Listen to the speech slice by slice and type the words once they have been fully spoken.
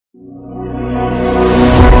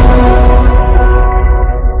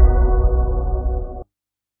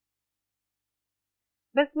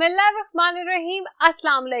बिस्मिल्लाहिर्रहमानिर्रहीम।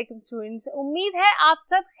 अस्सलाम वालेकुम स्टूडेंट्स, उम्मीद है आप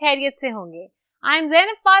सब खैरियत से होंगे। I am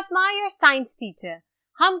Zainab Fatima, your science teacher.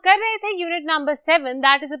 हम कर रहे थे unit number 7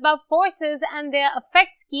 that is about forces and there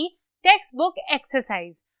effects की टेक्स्ट बुक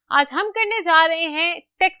एक्सरसाइज। आज हम करने जा रहे हैं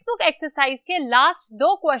टेक्स्ट बुक एक्सरसाइज के लास्ट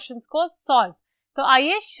 2 क्वेश्चंस को सॉल्व। तो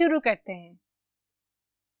आइए शुरू करते हैं।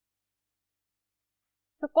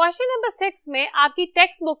 सो क्वेश्चन नंबर 6 में आपकी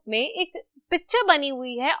टेक्स्ट बुक में एक पिक्चर बनी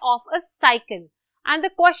हुई है of a cycle and the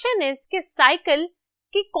question is कि साइकिल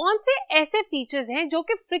की कौन से ऐसे फीचर्स हैं जो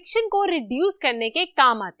कि फ्रिक्शन को रिड्यूस करने के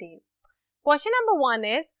काम आते हैं। Question number 1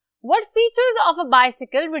 is what features of a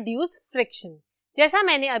bicycle reduce friction. जैसा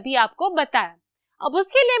मैंने अभी आपको बताया, अब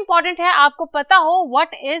उसके लिए इंपॉर्टेंट है आपको पता हो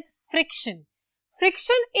व्हाट इज फ्रिक्शन।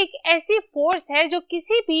 फ्रिक्शन एक ऐसी फोर्स है जो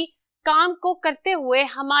किसी भी काम को करते हुए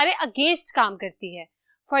हमारे अगेंस्ट काम करती है।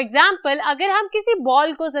 फॉर एग्जाम्पल, अगर हम किसी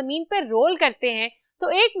बॉल को जमीन पर रोल करते हैं तो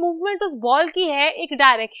एक मूवमेंट उस बॉल की है एक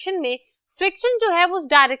डायरेक्शन में, फ्रिक्शन जो है वो उस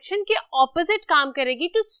डायरेक्शन के ऑपोजिट काम करेगी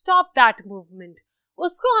टू स्टॉप दैट मूवमेंट।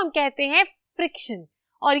 उसको हम कहते हैं फ्रिक्शन।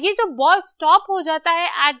 और ये जो बॉल स्टॉप हो जाता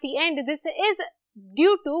है at the end, this is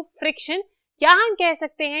due to friction, या हम कह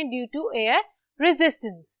सकते हैं ड्यू टू एयर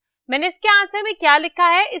रेजिस्टेंस। मैंने इसके आंसर में क्या लिखा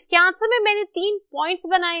है, इसके आंसर में मैंने 3 पॉइंट्स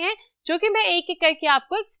बनाए हैं जो कि मैं एक एक करके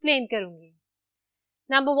आपको एक्सप्लेन करूंगी।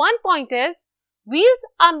 Number 1 point is wheels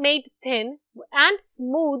are made thin and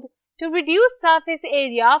smooth to reduce surface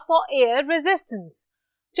area for air resistance।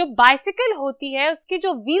 जो बाइसिकल होती है उसके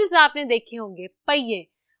जो व्हील्स आपने देखे होंगे, पहिए,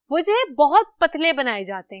 वो जो है बहुत पतले बनाए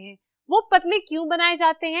जाते हैं। वो पतले क्यों बनाए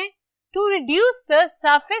जाते हैं? To reduce the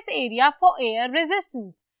surface area for air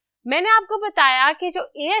resistance. मैंने आपको बताया कि जो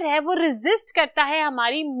एयर है वो रेजिस्ट करता है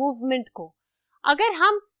हमारी मूवमेंट को। अगर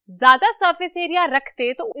हम ज्यादा सरफेस एरिया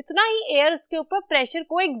रखते तो उतना ही एयर उसके ऊपर प्रेशर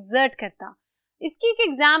को एक्सर्ट करता। इसकी एक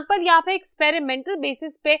एग्जाम्पल या फिर एक्सपेरिमेंटल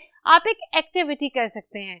बेसिस पे आप एक एक्टिविटी कर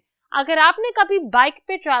सकते हैं। अगर आपने कभी बाइक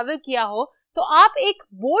पे ट्रैवल किया हो तो आप एक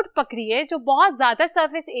बोर्ड पकड़िए जो बहुत ज्यादा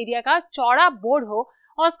सरफेस एरिया का चौड़ा बोर्ड हो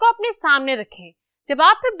और उसको अपने सामने रखें। जब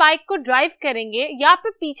आप फिर बाइक को ड्राइव करेंगे या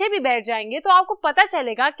फिर पीछे भी बैठ जाएंगे तो आपको पता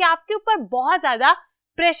चलेगा कि आपके ऊपर बहुत ज्यादा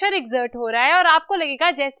प्रेशर एक्सर्ट हो रहा है और आपको लगेगा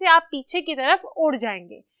जैसे आप पीछे की तरफ उड़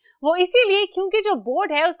जाएंगे। वो इसीलिए क्योंकि जो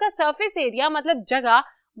बोर्ड है उसका सरफेस एरिया मतलब जगह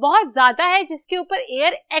बहुत ज्यादा है जिसके ऊपर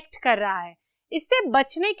एयर एक्ट कर रहा है। इससे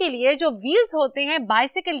बचने के लिए जो व्हील्स होते हैं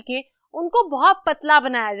बाइसिकल के, उनको बहुत पतला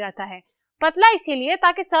बनाया जाता है। पतला इसीलिए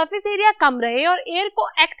ताकि सरफेस एरिया कम रहे और एयर को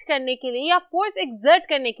एक्ट करने के लिए या फोर्स एक्सर्ट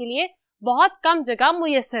करने के लिए बहुत कम जगह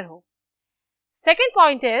मुयस्सर हो। Second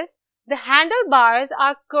point is the handle bars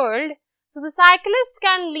are curled so the cyclist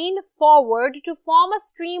can lean forward to form a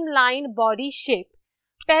streamline body shape.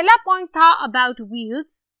 पहला पॉइंट था about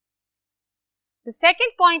wheels. The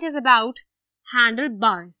second point is about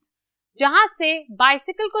handlebars। जहां से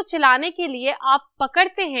बाइसिकल को चलाने के लिए आप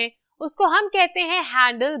पकड़ते हैं उसको हम कहते हैं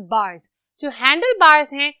हैंडल बार्स। जो हैंडल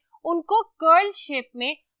बार्स हैं उनको कर्ल शेप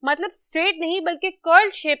में, मतलब स्ट्रेट नहीं बल्कि कर्ल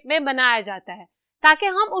शेप में बनाया जाता है ताकि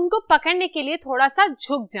हम उनको पकड़ने के लिए थोड़ा सा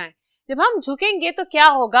झुक जाएं। जब हम झुकेंगे तो क्या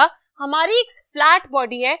होगा, हमारी एक फ्लैट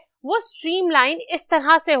बॉडी है वो स्ट्रीमलाइन इस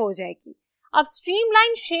तरह से हो जाएगी। अब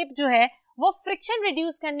स्ट्रीमलाइन शेप जो है वो फ्रिक्शन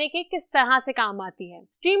रिड्यूस करने के किस तरह से काम आती है।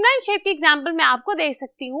 स्ट्रीमलाइन शेप की एग्जांपल मैं आपको दे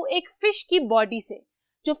सकती हूँ एक फिश की बॉडी से।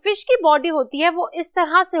 जो फिश की बॉडी होती है वो इस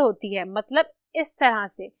तरह से होती है, मतलब इस तरह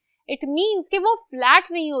से। इट मींस कि वो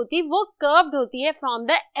फ्लैट नहीं होती, वो कर्व्ड होती है फ्रॉम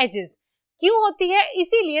द एजेस। क्यों होती है?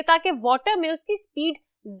 इसीलिए ताकि वाटर में उसकी स्पीड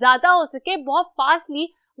ज्यादा हो सके, बहुत फास्टली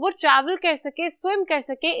वो ट्रैवल कर सके, स्विम कर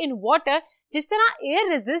सके इन वाटर। जिस तरह एयर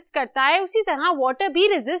रेजिस्ट करता है उसी तरह वाटर भी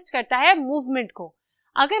रेजिस्ट करता है मूवमेंट को।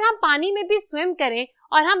 अगर हम पानी में भी स्विम करें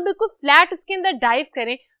और हम बिल्कुल फ्लैट उसके अंदर डाइव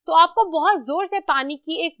करें तो आपको बहुत जोर से पानी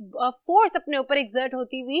की एक फोर्स अपने ऊपर एक्सर्ट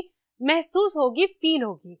होती हुई महसूस होगी, फील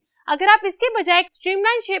होगी। अगर आप इसके बजाय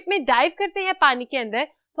स्ट्रीमलाइन शेप में डाइव करते हैं पानी के अंदर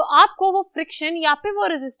तो आपको वो फ्रिक्शन या फिर वो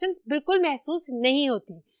रेजिस्टेंस बिल्कुल महसूस नहीं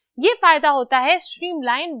होती। ये फायदा होता है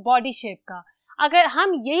स्ट्रीमलाइन बॉडी शेप का। अगर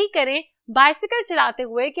हम यही करें बाइसिकल चलाते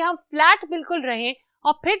हुए कि हम फ्लैट बिल्कुल रहें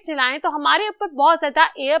और फिर चलाएं तो हमारे ऊपर बहुत ज्यादा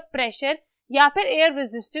एयर प्रेशर या फिर एयर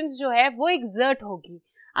रेजिस्टेंस जो है वो एक्सर्ट होगी।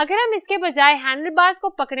 अगर हम इसके बजाय हैंडल बार्स को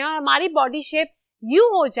पकड़ें और हमारी बॉडी शेप यू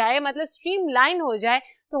हो जाए, मतलब स्ट्रीमलाइन हो जाए,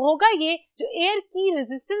 तो होगा ये जो एयर की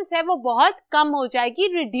रेजिस्टेंस है वो बहुत कम हो जाएगी,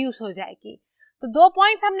 रिड्यूस हो जाएगी। तो 2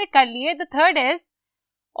 पॉइंट्स हमने कर लिए। The third is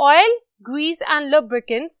oil, Greece and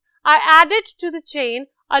lubricants are added to the chain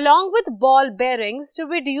along with ball bearings to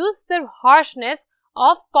reduce the harshness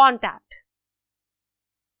of contact.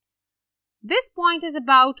 This point is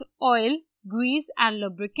about oil, grease and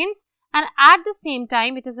lubricants and at the same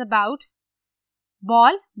time it is about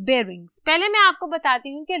ball bearings. पहले मैं आपको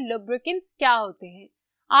बताती हूँ कि lubricants क्या होते हैं।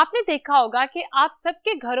 आपने देखा होगा कि आप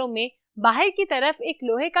सबके घरों में बाहर की तरफ एक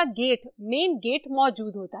लोहे का गेट, मेन गेट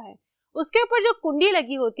मौजूद होता है। उसके ऊपर जो कुंडी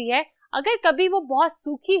लगी होती है, अगर कभी वो बहुत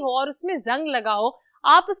सूखी हो और उसमें जंग लगा हो,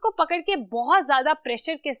 आप उसको पकड़ के बहुत ज्यादा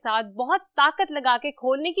प्रेशर के साथ बहुत ताकत लगा के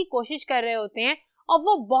खोलने की कोशिश कर रहे होते हैं और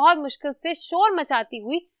वो बहुत मुश्किल से शोर मचाती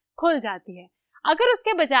हुई खुल जाती है। अगर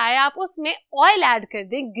उसके बजाय आप उसमें ऑयल ऐड कर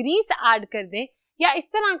दें, ग्रीस ऐड कर दें या इस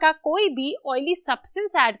तरह का कोई भी ऑयली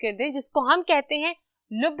सब्सटेंस ऐड कर दें जिसको हम कहते हैं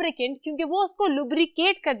लुब्रिकेंट, क्योंकि वो उसको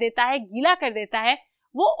लुब्रिकेट कर देता है, गीला कर देता है।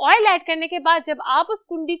 वो ऑयल ऐड करने के बाद जब आप उस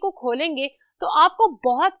कुंडी को खोलेंगे तो आपको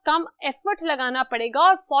बहुत कम एफर्ट लगाना पड़ेगा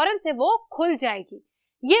और फौरन से वो खुल जाएगी।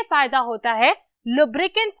 ये फायदा होता है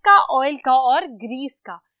लुब्रिकेंट्स का, ऑयल का और ग्रीस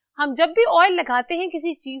का। हम जब भी ऑयल लगाते हैं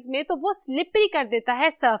किसी चीज में तो वो स्लिपरी कर देता है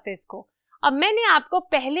सरफेस को। अब मैंने आपको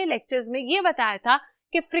पहले लेक्चर्स में ये बताया था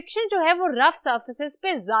कि फ्रिक्शन जो है वो रफ सरफेसेस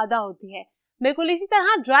पे ज्यादा होती है, बिल्कुल इसी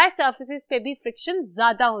तरह ड्राई सरफेसेस पे भी फ्रिक्शन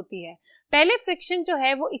ज्यादा होती है। पहले फ्रिक्शन जो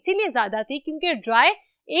है वो इसीलिए ज्यादा थी क्योंकि ड्राई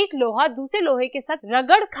एक लोहा दूसरे लोहे के साथ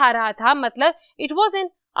रगड़ खा रहा था, मतलब it was in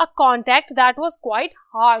a contact that was quite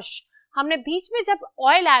harsh. हमने बीच में जब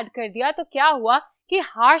ऑयल ऐड कर दिया तो क्या हुआ कि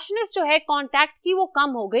हार्शनेस जो है कांटेक्ट की वो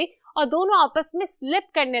कम हो गई और दोनों आपस में स्लिप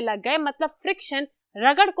करने लग गए, मतलब फ्रिक्शन,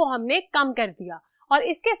 रगड़ को हमने कम कर दिया और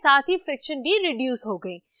इसके साथ ही फ्रिक्शन भी रिड्यूस हो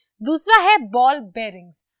गई। दूसरा है बॉल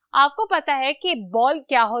बेयरिंग्स। आपको पता है कि बॉल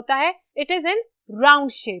क्या होता है, it is in round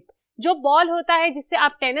shape. जो बॉल होता है जिससे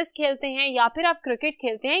आप टेनिस खेलते हैं या फिर आप क्रिकेट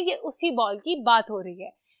खेलते हैं, ये उसी बॉल की बात हो रही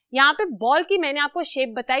है। यहाँ पे बॉल की मैंने आपको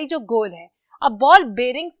शेप बताई जो गोल है। अब बॉल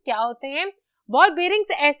बेयरिंग्स क्या होते हैं? बॉल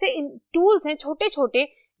बेयरिंग्स ऐसे टूल्स हैं छोटे छोटे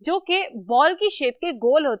जो कि बॉल की शेप के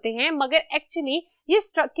गोल होते हैं, मगर एक्चुअली ये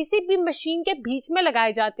किसी भी मशीन के बीच में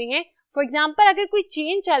लगाए जाते हैं। फॉर एग्जाम्पल अगर कोई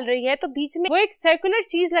चेन चल रही है तो बीच में वो एक सर्कुलर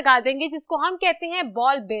चीज लगा देंगे जिसको हम कहते हैं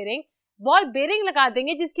बॉल बेयरिंग। बॉल बेयरिंग लगा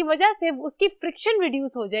देंगे जिसकी वजह से उसकी फ्रिक्शन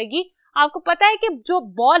रिड्यूस हो जाएगी। आपको पता है कि जो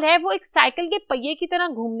बॉल है वो एक साइकिल के पहिए की तरह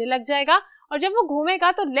घूमने लग जाएगा और जब वो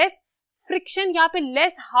घूमेगा तो लेस फ्रिक्शन या फिर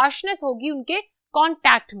लेस हार्शनेस होगी उनके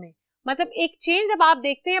कांटेक्ट में। मतलब एक चेन जब आप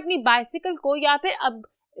देखते हैं अपनी बाइसिकल को, या फिर अब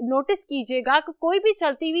नोटिस कीजिएगा कि कोई भी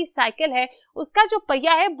चलती हुई साइकिल है उसका जो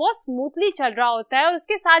पहिया है बहुत स्मूथली चल रहा होता है और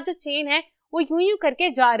उसके साथ जो चेन है वो यूं यूं करके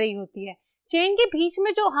जा रही होती है। चेन के बीच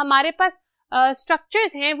में जो हमारे पास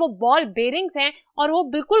स्ट्रक्चर्स हैं वो बॉल बेयरिंग्स हैं और वो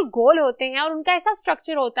बिल्कुल गोल होते हैं और उनका ऐसा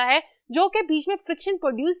स्ट्रक्चर होता है जो कि बीच में फ्रिक्शन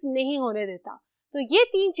प्रोड्यूस नहीं होने देता। तो ये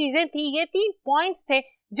तीन चीजें थी, ये तीन पॉइंट्स थे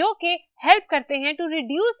जो कि हेल्प करते हैं to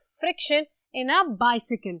reduce friction in a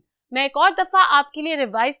bicycle. मैं एक और दफा आपके लिए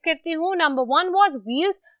रिवाइज करती हूँ। Number 1 was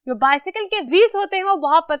wheels. जो बाइसिकल के व्हील्स होते हैं वो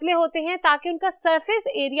बहुत पतले होते हैं ताकि उनका सरफेस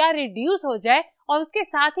एरिया रिड्यूस हो जाए और उसके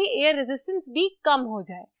साथ ही एयर रेजिस्टेंस भी कम हो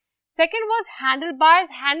जाए। Second was handle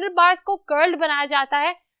bars. Handle bars को कर्ल्ड बनाया जाता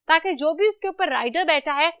है ताकि जो भी उसके ऊपर राइडर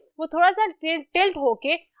बैठा है वो थोड़ा सा टिल्ट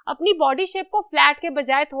होके अपनी बॉडी शेप को फ्लैट के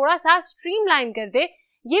बजाय थोड़ा सा स्ट्रीमलाइन कर दे।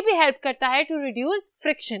 ये भी हेल्प करता है टू रिड्यूस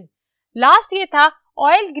फ्रिक्शन। लास्ट ये था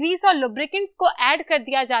ऑयल, ग्रीस और लुब्रिकेंट्स को ऐड कर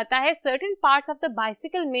दिया जाता है certain parts of the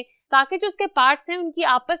bicycle में ताकि जो उसके पार्ट्स हैं उनकी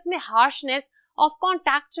आपस में हार्शनेस ऑफ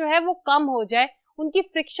कॉन्टैक्ट जो है वो कम हो जाए, उनकी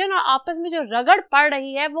फ्रिक्शन और आपस में जो रगड़ पड़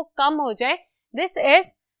रही है वो कम हो जाए। This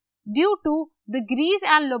is due to the Greece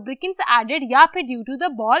and lubricants added या फिर due to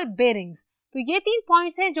the ball bearings. तो ये तीन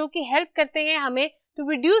पॉइंट्स हैं जो कि हेल्प करते हैं हमें to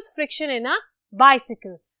reduce friction in a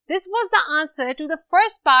bicycle. This was the answer to the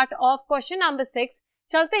first part of question number 6।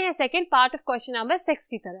 चलते हैं second part of question number 6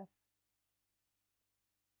 की तरफ।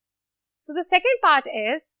 So the second part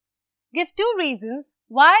is, give 2 reasons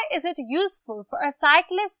why is it useful for a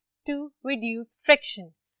cyclist to reduce friction।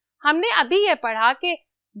 हमने अभी ये पढ़ा कि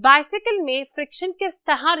bicycle में फ्रिक्शन किस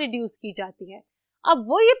तरह रिड्यूस की जाती है। अब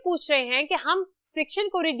वो ये पूछ रहे हैं कि हम फ्रिक्शन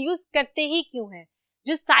को रिड्यूस करते ही क्यों हैं।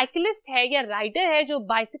 जो साइकिलिस्ट है या राइडर है जो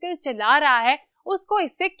बाइसिकल चला रहा है उसको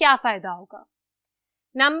इससे क्या फायदा होगा।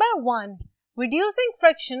 Number 1, reducing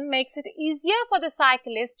friction makes it easier for the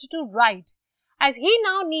cyclist to ride, as he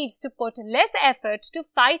now needs to put less effort to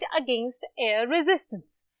fight against air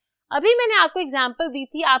resistance। अभी मैंने आपको एग्जांपल दी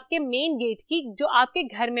थी आपके मेन गेट की जो आपके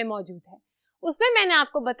घर में मौजूद है। उसमें मैंने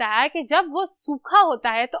आपको बताया कि जब वो सूखा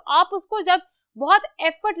होता है तो आप उसको जब बहुत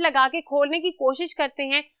एफर्ट लगा के खोलने की कोशिश करते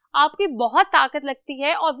हैं, आपकी बहुत ताकत लगती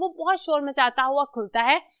है और वो बहुत शोर मचाता हुआ खुलता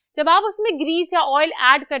है। जब आप उसमें ग्रीस या ऑयल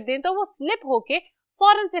ऐड कर दें तो वो स्लिप होके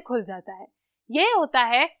फौरन से खुल जाता है। ये होता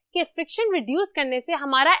है कि फ्रिक्शन रिड्यूस करने से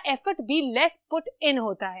हमारा एफर्ट भी लेस पुट इन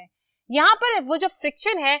होता है। यहाँ पर वो जो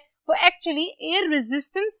फ्रिक्शन है वो एक्चुअली एयर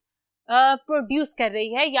रेजिस्टेंस प्रोड्यूस कर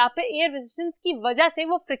रही है या फिर एयर रेजिस्टेंस की वजह से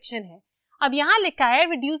वो फ्रिक्शन है। अब यहाँ लिखा है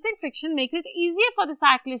reducing friction makes it easier for the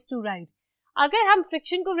cyclist to ride. अगर हम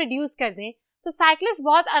फ्रिक्शन को रिड्यूस कर दें तो साइक्लिस्ट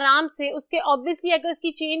बहुत आराम से, उसके ऑब्वियसली अगर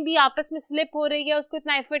उसकी चेन भी आपस में स्लिप हो रही है, उसको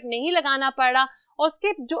इतना एफर्ट नहीं लगाना पड़ रहा, और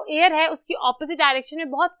उसके जो एयर है उसकी ऑपोजिट डायरेक्शन में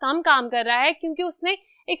बहुत कम काम कर रहा है क्योंकि उसने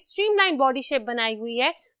एक स्ट्रीमलाइन बॉडी शेप बनाई हुई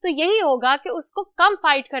है, तो यही होगा कि उसको कम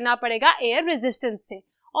फाइट करना पड़ेगा एयर रेजिस्टेंस से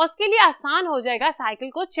और उसके लिए आसान हो जाएगा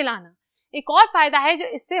साइकिल को चलाना। एक और फायदा है जो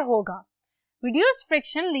इससे होगा, reduced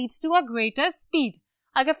friction leads to a greater speed.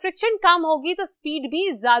 अगर फ्रिक्शन कम होगी तो स्पीड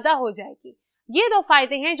भी ज्यादा हो जाएगी। ये दो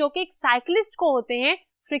फायदे हैं जो कि एक साइकिलिस्ट को होते हैं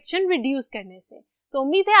फ्रिक्शन रिड्यूस करने से। तो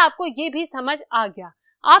उम्मीद है आपको ये भी समझ आ गया।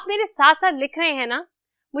 आप मेरे साथ साथ लिख रहे हैं ना?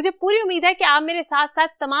 मुझे पूरी उम्मीद है कि आप मेरे साथ साथ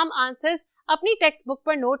तमाम आंसर्स अपनी टेक्स्ट बुक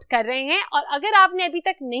पर नोट कर रहे हैं, और अगर आपने अभी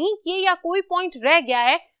तक नहीं किए या कोई पॉइंट रह गया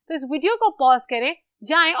है तो इस वीडियो को पॉज करें,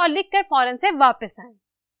 जाएं और लिखकर फौरन से वापस आएं।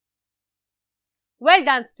 Well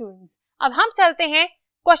done students. अब हम चलते हैं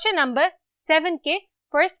क्वेश्चन नंबर 7 के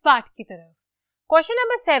फर्स्ट पार्ट की तरफ। क्वेश्चन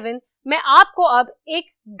नंबर 7 में आपको अब एक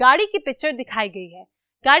गाड़ी की पिक्चर दिखाई गई है।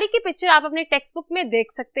 गाड़ी की पिक्चर आप अपने टेक्स्ट बुक में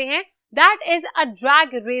देख सकते हैं। That is a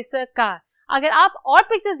drag racer car. अगर आप और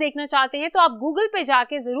पिक्चर्स देखना चाहते हैं तो आप गूगल पे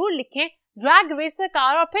जाके जरूर लिखें ड्रैग रेसर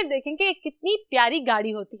कार और फिर देखें कि कितनी प्यारी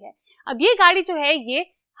गाड़ी होती है। अब ये गाड़ी जो है ये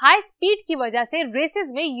हाई स्पीड की वजह से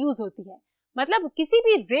रेसेस में यूज होती है। मतलब किसी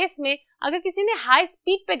भी रेस में अगर किसी ने हाई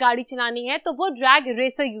स्पीड पे गाड़ी चलानी है तो वो ड्रैग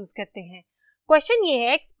रेसर यूज करते हैं। क्वेश्चन ये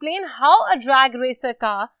है, explain how a drag racer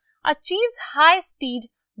car achieves high speed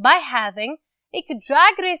by having. एक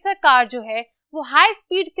ड्रैग रेसर कार जो है वो हाई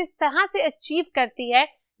स्पीड किस तरह से अचीव करती है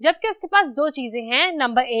जबकि उसके पास दो चीजें हैं,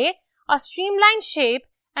 number A a streamline shape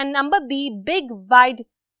and number B big wide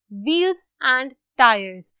wheels and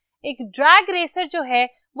tyres. एक ड्रैग रेसर जो है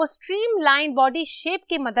वो स्ट्रीमलाइन बॉडी शेप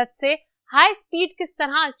की मदद से हाई स्पीड किस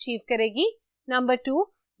तरह अचीव करेगी। नंबर 2,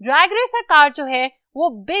 ड्रैग रेसर कार जो है वो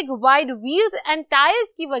big wide wheels and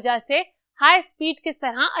tyres की वजह से हाई स्पीड किस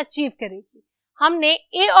तरह अचीव करेगी। हमने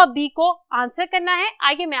ए और बी को आंसर करना है।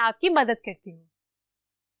 आगे मैं आपकी मदद करती हूँ।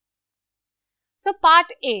 सो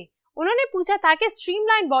पार्ट ए, उन्होंने पूछा था कि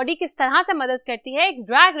स्ट्रीमलाइन बॉडी किस तरह से मदद करती है एक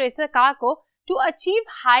ड्रैग रेसर कार को टू अचीव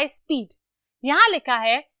हाई स्पीड। यहाँ लिखा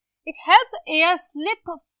है it helps air slip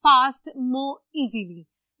fast more easily.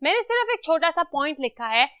 मैंने सिर्फ एक छोटा सा पॉइंट लिखा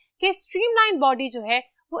है कि स्ट्रीमलाइन बॉडी जो है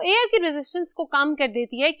वो एयर की रेजिस्टेंस को कम कर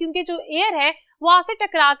देती है क्योंकि जो एयर है वो आपसे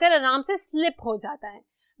टकराकर आराम से स्लिप हो जाता है।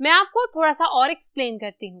 मैं आपको थोड़ा सा और एक्सप्लेन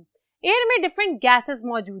करती हूँ। एयर में डिफरेंट गैसेस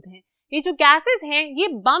मौजूद हैं। ये जो गैसेस हैं ये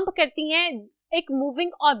बम्प करती हैं एक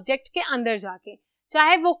मूविंग ऑब्जेक्ट के अंदर जाके,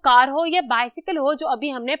 चाहे वो कार हो या बाइसिकल हो जो अभी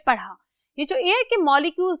हमने पढ़ा। ये जो एयर के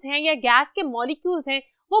मॉलिक्यूल्स हैं या गैस के मॉलिक्यूल्स हैं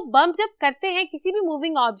वो बम्प जब करते हैं किसी भी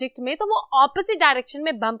मूविंग ऑब्जेक्ट में तो वो ऑपोजिट डायरेक्शन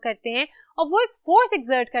में बम्प करते हैं और वो एक फोर्स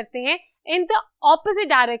एक्सर्ट करते हैं in the opposite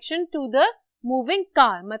direction to the moving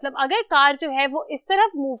car. मतलब अगर कार जो है वो इस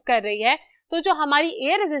तरफ मूव कर रही है तो जो हमारी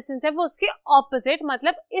एयर रेजिस्टेंस है वो उसके ऑपोजिट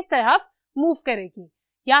मतलब इस तरफ मूव करेगी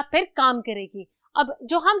या फिर काम करेगी। अब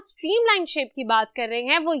जो हम स्ट्रीमलाइन शेप की बात कर रहे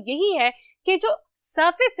हैं वो यही है कि जो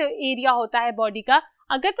सरफेस एरिया होता है बॉडी का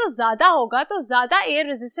अगर तो ज्यादा होगा तो ज्यादा एयर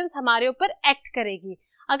रेजिस्टेंस हमारे ऊपर एक्ट करेगी।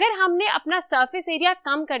 अगर हमने अपना सरफेस एरिया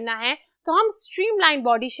कम करना है तो हम स्ट्रीमलाइन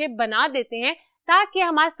बॉडी शेप बना देते हैं ताकि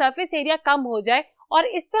हमारा सरफेस एरिया कम हो जाए और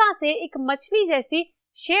इस तरह से एक मछली जैसी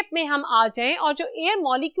शेप में हम आ जाएं और जो एयर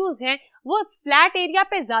मॉलिक्यूल्स हैं वो फ्लैट एरिया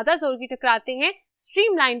पे ज्यादा जोर की टकराते हैं,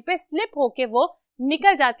 स्ट्रीमलाइन पे स्लिप होके वो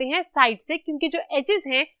निकल जाते हैं साइड से क्योंकि जो एजेस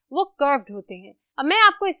हैं वो कर्व्ड होते हैं। अब मैं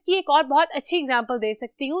आपको इसकी एक और बहुत अच्छी एग्जांपल दे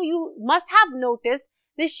सकती हूँ। You must have noticed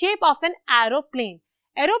the shape of an aeroplane.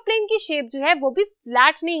 Aeroplane की शेप जो है वो भी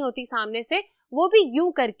फ्लैट नहीं होती सामने से, वो भी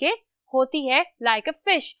यूं करके होती है लाइक अ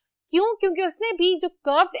फिश। क्यों? क्योंकि उसने भी जो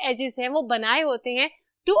कर्व्ड एजेस हैं वो बनाए होते हैं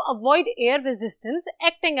to avoid air resistance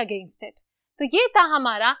acting against it. तो ये था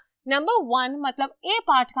हमारा नंबर 1 मतलब ए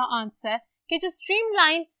पार्ट का आंसर कि जो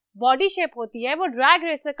स्ट्रीमलाइन बॉडी शेप होती है वो ड्रैग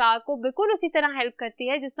रेसर कार को बिल्कुल उसी तरह हेल्प करती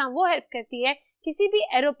है जिस तरह वो हेल्प करती है किसी भी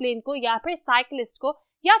एरोप्लेन को या फिर साइकिलिस्ट को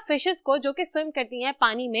या फिशेस को जो कि स्विम करती हैं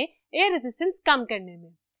पानी में एयर रेजिस्टेंस कम करने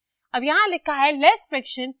में। अब यहाँ लिखा है less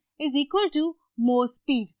friction is equal to more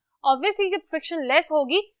speed. Obviously जब फ्रिक्शन लेस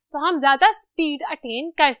होगी तो हम ज्यादा स्पीड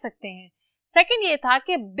अटेन कर सकते हैं। सेकंड ये था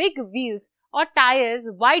कि बिग व्हील्स और टायर्स,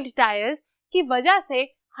 वाइड टायर्स की वजह से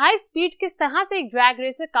हाई स्पीड किस तरह से एक ड्रैग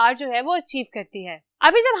रेसर कार जो है वो अचीव करती है।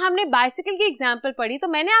 अभी जब हमने बाइसिकल की एग्जांपल पढ़ी तो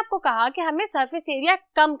मैंने आपको कहा कि हमें सरफेस एरिया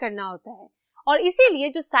कम करना होता है और इसीलिए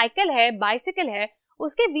जो साइकिल है, बाइसिकल है,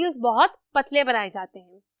 उसके व्हील्स बहुत पतले बनाए जाते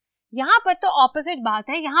हैं। यहाँ पर तो ऑपोजिट बात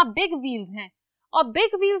है, यहाँ बिग व्हील्स हैं और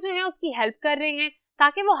बिग व्हील्स जो है उसकी हेल्प कर रहे हैं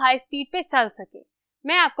ताकि वो हाई स्पीड पे चल सके।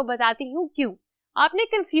 मैं आपको बताती हूँ क्यों। आपने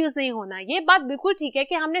कंफ्यूज नहीं होना, ये बात बिल्कुल ठीक है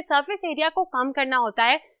कि हमने सरफेस एरिया को कम करना होता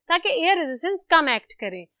है ताकि एयर रेजिस्टेंस कम एक्ट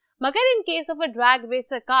करे। मगर in case of a drag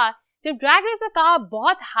racer car, जब ड्रैग रेसर कार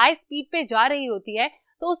बहुत हाई स्पीड पे जा रही होती है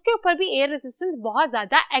तो उसके ऊपर भी एयर रेजिस्टेंस बहुत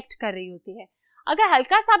ज्यादा एक्ट कर रही होती है। अगर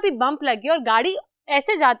हल्का सा भी बम्प लगे और गाड़ी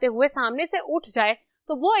ऐसे जाते हुए सामने से उठ जाए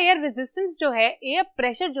तो वो एयर रेजिस्टेंस जो है, एयर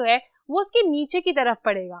प्रेशर जो है, वो उसके नीचे की तरफ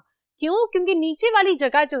पड़ेगा। क्यों? क्योंकि नीचे वाली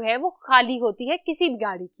जगह जो है वो खाली होती है किसी भी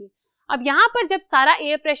गाड़ी की। अब यहाँ पर जब सारा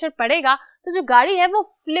एयर प्रेशर पड़ेगा तो जो गाड़ी है वो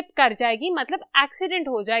फ्लिप कर जाएगी, मतलब एक्सीडेंट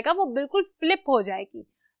हो जाएगा, वो बिल्कुल फ्लिप हो जाएगी,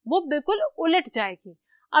 वो बिल्कुल उलट जाएगी।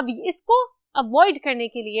 अब इसको अवॉइड करने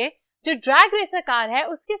के लिए जो ड्रैग रेसर कार है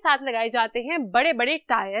उसके साथ लगाए जाते हैं बड़े बड़े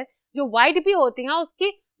टायर जो वाइड भी होते हैं, उसकी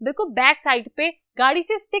बिल्कुल बैक साइड पे गाड़ी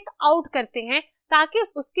से स्टिक आउट करते हैं ताकि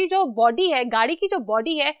उसकी जो बॉडी है, गाड़ी की जो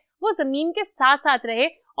बॉडी है, वो जमीन के साथ साथ रहे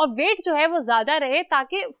और वेट जो है वो ज्यादा रहे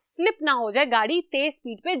ताकि फ्लिप ना हो जाए गाड़ी तेज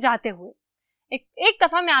स्पीड पे जाते हुए। एक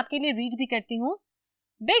दफा मैं आपके लिए रीड भी करती हूँ।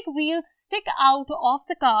 Big wheels stick out of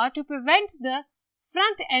the car to prevent the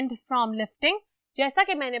front end from lifting. जैसा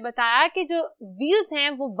कि मैंने बताया कि जो व्हील्स हैं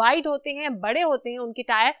वो वाइड होते हैं, बड़े होते हैं उनके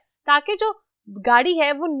टायर, ताकि जो गाड़ी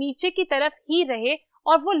है वो नीचे की तरफ ही रहे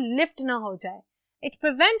और वो लिफ्ट ना हो जाए। It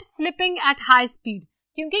prevent flipping at high speed,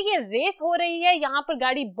 क्योंकि ये रेस हो रही है, यहाँ पर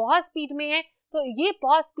गाड़ी बहुत स्पीड में है, तो ये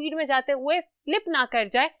बहुत स्पीड में जाते हुए फ्लिप ना कर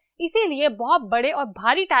जाए, इसीलिए बहुत बड़े और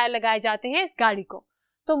भारी टायर लगाए जाते हैं इस गाड़ी को।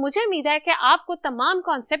 तो मुझे उम्मीद है कि आपको तमाम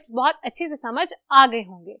कॉन्सेप्ट बहुत अच्छे से समझ आ गए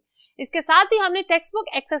होंगे। इसके साथ ही हमने text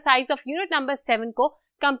book exercise of unit number 7 को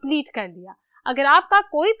कंप्लीट कर लिया। अगर आपका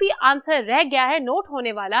कोई भी आंसर रह गया है नोट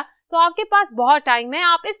होने वाला तो आपके पास बहुत टाइम है,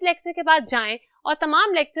 आप इस लेक्चर के बाद जाएं और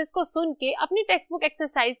तमाम लेक्चर्स को सुन के अपनी टेक्स्ट बुक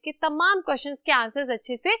एक्सरसाइज के तमाम क्वेश्चंस के आंसर्स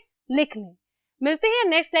अच्छे से लिख लें। मिलते हैं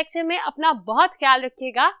नेक्स्ट लेक्चर में। अपना बहुत ख्याल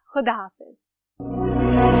रखिएगा। खुदा हाफिज।